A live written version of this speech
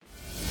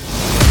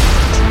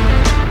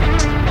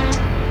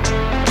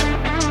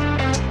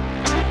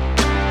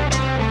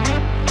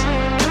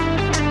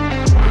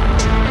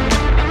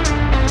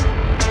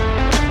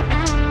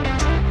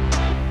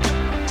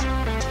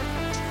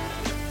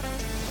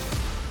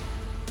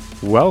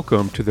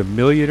Welcome to the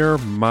Millionaire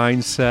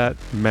Mindset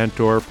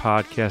Mentor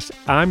Podcast.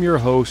 I'm your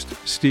host,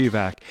 Steve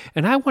Ack,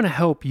 and I want to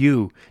help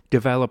you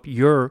develop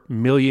your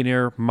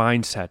millionaire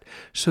mindset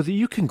so that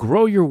you can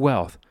grow your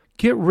wealth,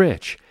 get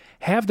rich,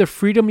 have the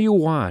freedom you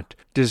want,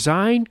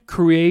 design,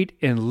 create,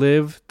 and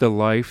live the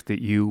life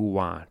that you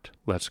want.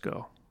 Let's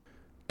go.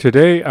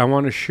 Today, I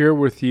want to share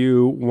with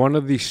you one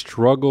of the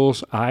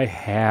struggles I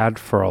had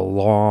for a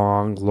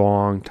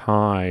long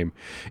time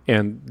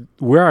and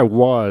where I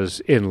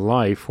was in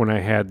life when I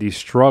had these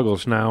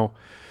struggles. Now,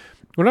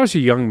 when I was a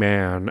young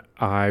man,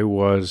 I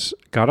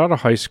got out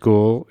of high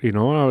school. I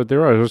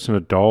was an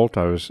adult.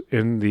 I was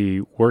in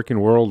the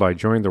working world. I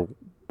joined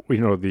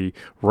the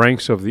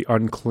ranks of the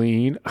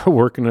unclean,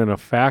 working in a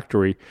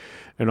factory,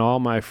 and all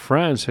my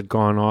friends had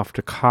gone off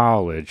to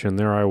college, and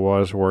there I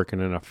was working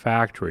in a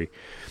factory.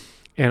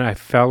 And I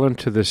fell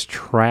into this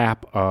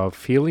trap of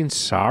feeling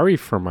sorry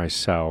for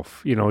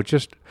myself,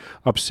 just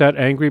upset,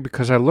 angry,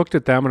 because I looked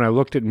at them and I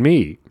looked at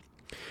me.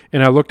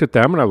 And I looked at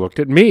them and I looked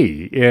at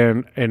me.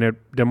 And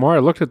the more I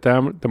looked at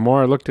them, the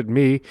more I looked at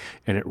me,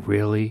 and it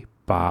really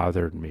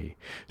bothered me.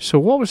 So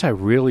what was I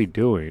really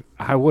doing?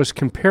 I was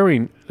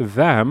comparing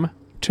them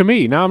to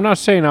me. Now, I'm not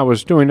saying I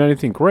was doing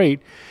anything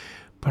great,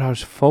 but I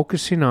was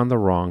focusing on the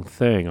wrong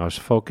thing. I was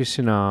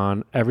focusing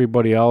on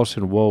everybody else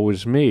and woe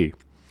is me.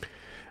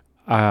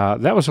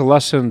 That was a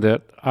lesson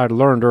that I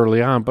learned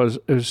early on, but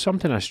it was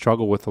something I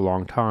struggled with a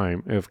long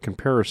time of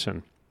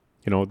comparison.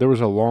 There was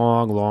a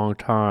long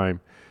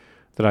time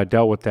that I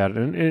dealt with that,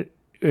 and it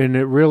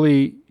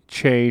really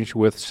changed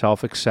with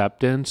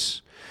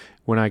self-acceptance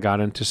when I got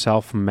into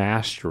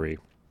self-mastery.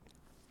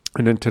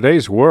 And in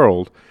today's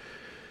world,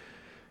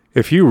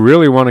 if you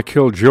really want to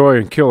kill joy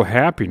and kill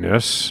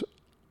happiness,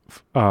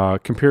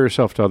 compare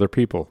yourself to other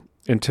people.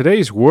 In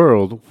today's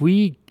world,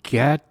 we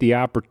get the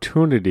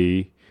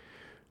opportunity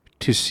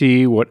to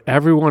see what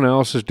everyone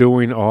else is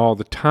doing all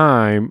the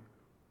time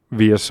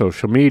via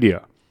social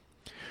media.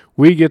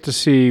 We get to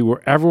see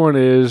where everyone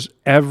is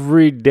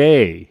every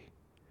day.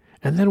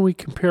 And then we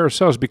compare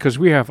ourselves because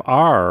we have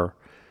our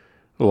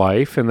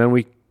life, and then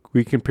we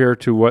compare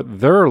to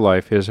what their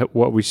life is,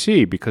 what we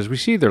see, because we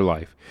see their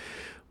life.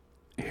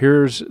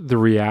 Here's the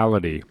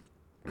reality.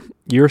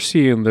 You're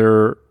seeing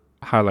their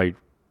highlight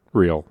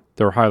reel,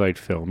 their highlight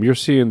film. You're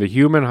seeing the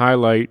human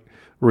highlight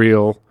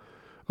reel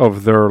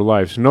of their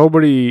lives.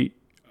 Nobody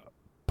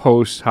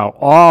posts how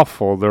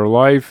awful their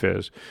life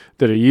is,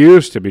 that it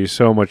used to be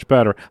so much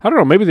better. I don't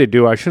know, maybe they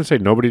do. I shouldn't say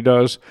nobody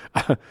does.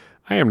 I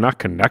am not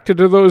connected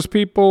to those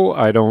people.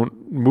 I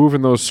don't move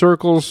in those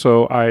circles,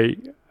 so I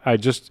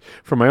just,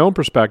 from my own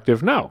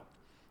perspective, no,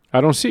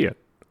 I don't see it.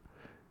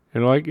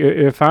 Like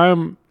if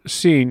I'm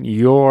seeing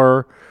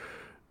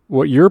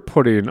what you're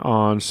putting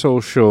on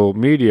social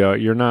media,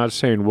 you're not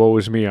saying, woe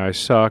is me, I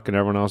suck, and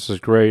everyone else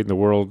is great, and the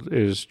world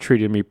is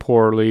treating me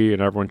poorly,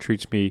 and everyone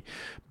treats me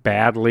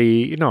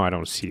badly. I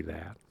don't see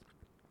that.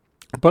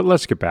 But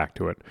let's get back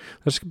to it.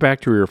 Let's get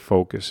back to where your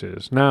focus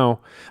is.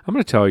 Now, I'm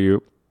going to tell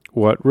you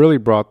what really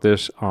brought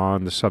this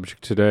on the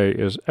subject today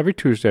is every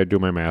Tuesday I do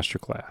my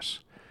masterclass.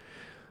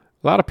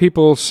 A lot of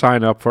people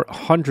sign up for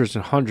hundreds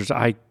and hundreds.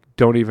 I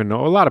don't even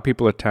know. A lot of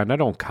people attend. I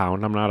don't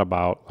count. I'm not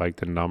about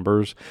the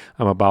numbers.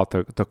 I'm about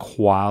the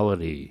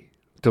quality,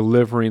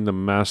 delivering the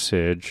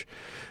message,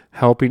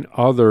 helping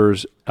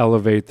others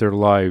elevate their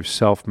lives,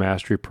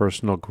 self-mastery,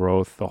 personal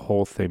growth, the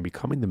whole thing,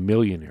 becoming the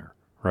millionaire,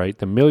 right?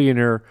 The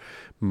millionaire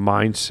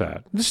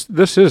mindset.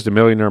 This is the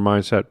Millionaire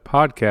Mindset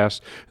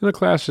Podcast, and the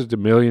class is the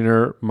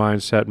Millionaire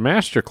Mindset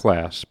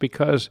Masterclass,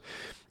 because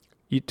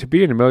to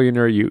be a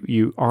millionaire,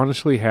 you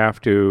honestly have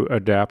to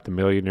adapt the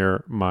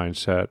millionaire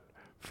mindset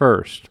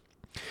first.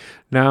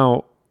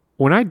 Now,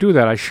 when I do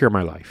that, I share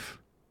my life.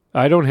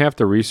 I don't have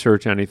to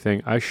research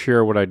anything. I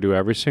share what I do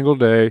every single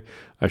day.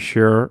 I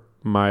share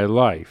my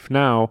life.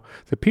 Now,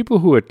 the people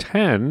who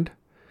attend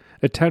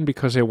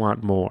because they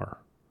want more,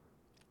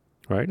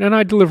 right? And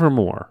I deliver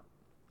more.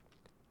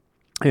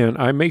 And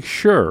I make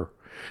sure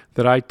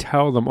that I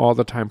tell them all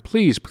the time,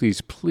 please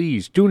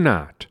do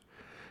not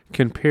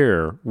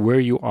compare where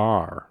you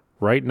are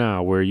right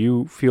now, where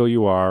you feel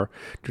you are.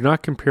 Do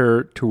not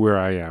compare to where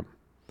I am.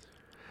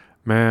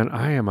 Man,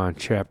 I am on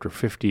chapter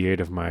 58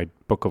 of my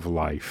book of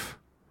life.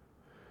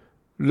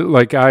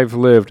 Like I've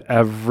lived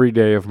every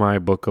day of my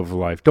book of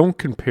life. Don't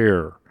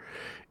compare.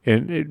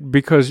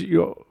 Because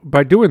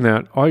by doing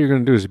that, all you're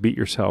going to do is beat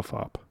yourself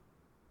up.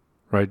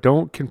 Right?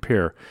 Don't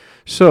compare.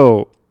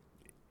 So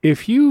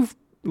if you've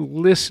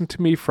listened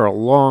to me for a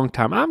long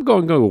time, I'm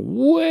going to go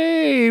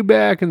way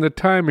back in the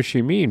time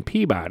machine, me and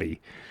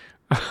Peabody.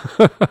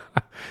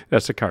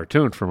 That's a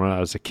cartoon from when I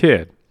was a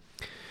kid.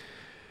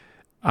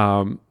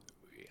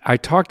 I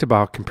talked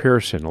about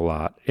comparison a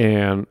lot,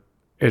 and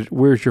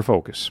where's your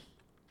focus?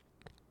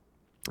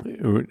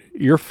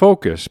 Your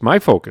focus, my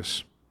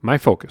focus,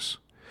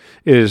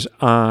 is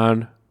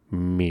on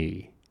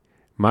me.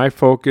 My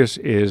focus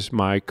is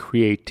my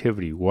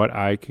creativity, what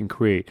I can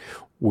create,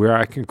 where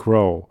I can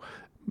grow,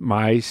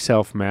 my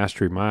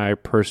self-mastery, my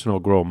personal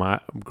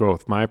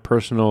growth, my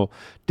personal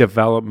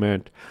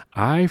development.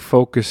 I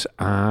focus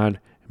on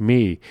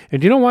me.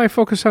 And do you know why I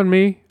focus on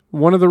me?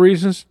 One of the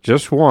reasons,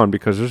 just one,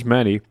 because there's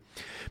many,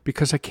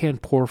 because I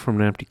can't pour from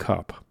an empty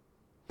cup.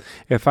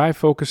 If I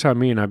focus on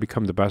me and I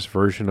become the best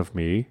version of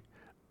me,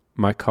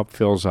 my cup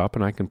fills up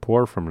and I can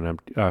pour from an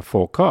empty,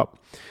 full cup.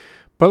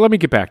 But let me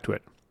get back to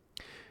it.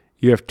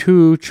 You have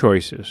two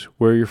choices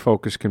where your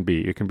focus can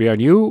be. It can be on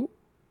you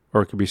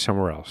or it can be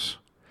somewhere else.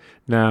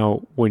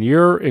 Now, when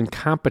you're in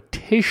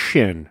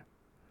competition,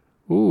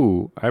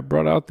 I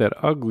brought out that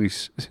ugly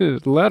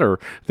letter,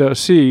 the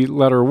C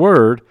letter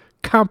word,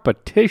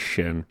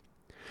 competition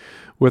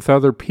with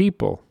other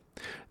people,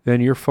 then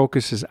your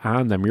focus is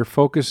on them. Your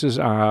focus is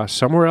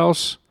somewhere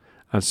else,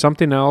 on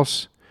something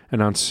else,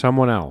 and on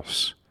someone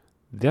else.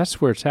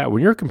 That's where it's at.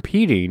 When you're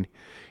competing,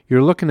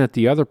 you're looking at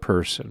the other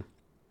person.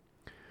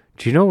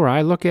 Do you know where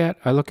I look at?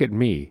 I look at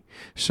me.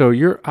 So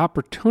your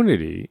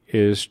opportunity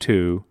is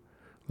to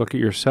look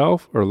at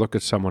yourself or look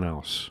at someone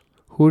else.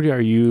 Who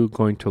are you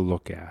going to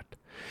look at?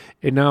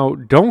 And now,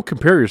 don't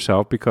compare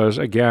yourself because,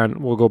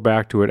 again, we'll go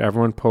back to it.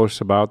 Everyone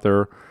posts about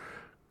their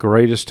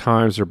greatest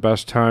times, their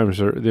best times,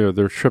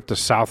 their trip to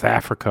South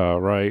Africa,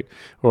 right?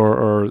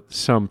 Or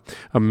some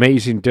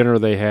amazing dinner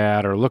they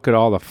had, or look at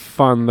all the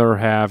fun they're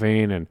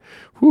having, and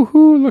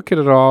whoo-hoo, look at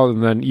it all.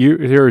 And then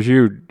here's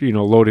you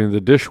loading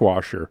the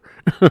dishwasher.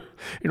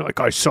 Like,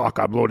 I suck,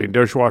 I'm loading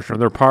dishwasher,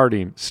 and they're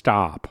partying.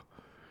 Stop.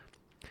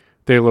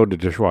 They load the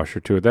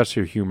dishwasher too. That's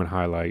your human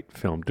highlight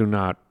film. Do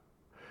not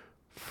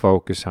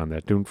focus on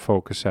that. Don't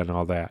focus on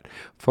all that.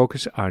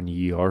 Focus on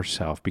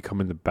yourself,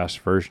 becoming the best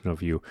version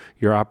of you.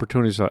 Your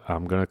opportunities,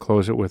 I'm going to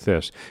close it with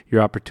this.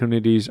 Your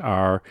opportunities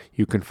are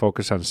you can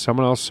focus on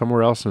someone else,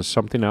 somewhere else, and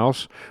something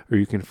else, or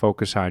you can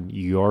focus on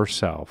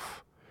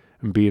yourself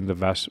and being the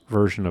best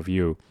version of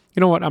you.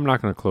 You know what? I'm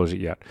not going to close it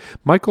yet.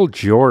 Michael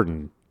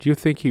Jordan, do you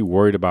think he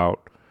worried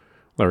about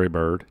Larry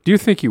Bird? Do you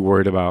think he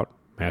worried about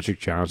Magic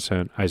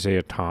Johnson,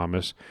 Isaiah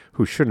Thomas,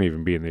 who shouldn't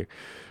even be in the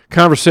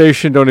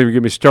conversation? Don't even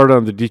get me started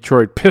on the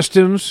Detroit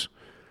Pistons.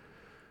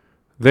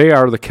 They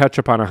are the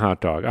ketchup on a hot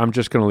dog. I'm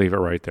just going to leave it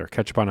right there.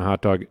 Ketchup on a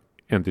hot dog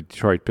and the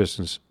Detroit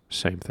Pistons,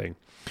 same thing.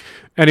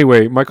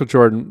 Anyway, Michael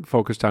Jordan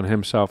focused on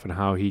himself and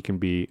how he can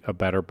be a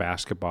better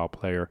basketball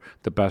player,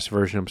 the best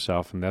version of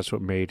himself, and that's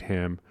what made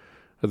him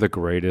the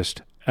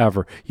greatest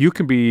ever. You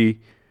can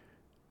be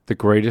the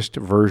greatest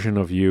version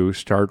of you.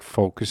 Start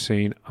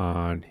focusing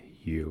on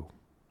you.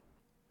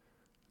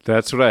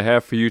 That's what I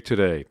have for you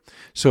today.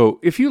 So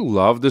if you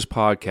love this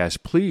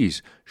podcast,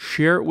 please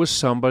share it with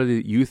somebody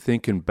that you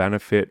think can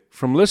benefit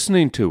from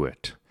listening to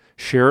it.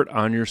 Share it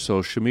on your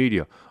social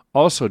media.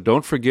 Also,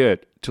 don't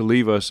forget to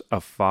leave us a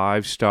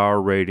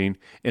 5-star rating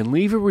and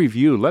leave a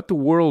review. Let the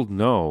world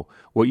know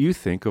what you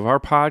think of our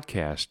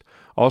podcast.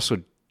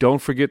 Also,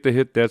 don't forget to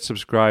hit that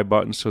subscribe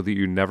button so that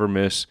you never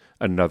miss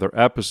another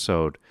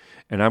episode.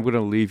 And I'm going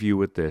to leave you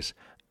with this.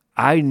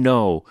 I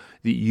know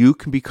that you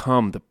can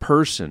become the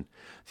person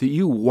that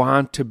you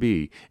want to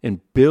be and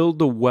build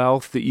the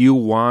wealth that you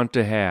want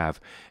to have.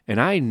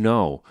 And I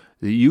know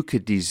that you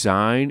could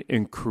design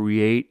and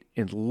create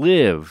and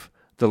live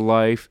the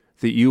life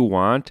that you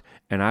want,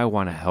 and I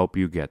want to help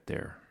you get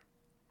there.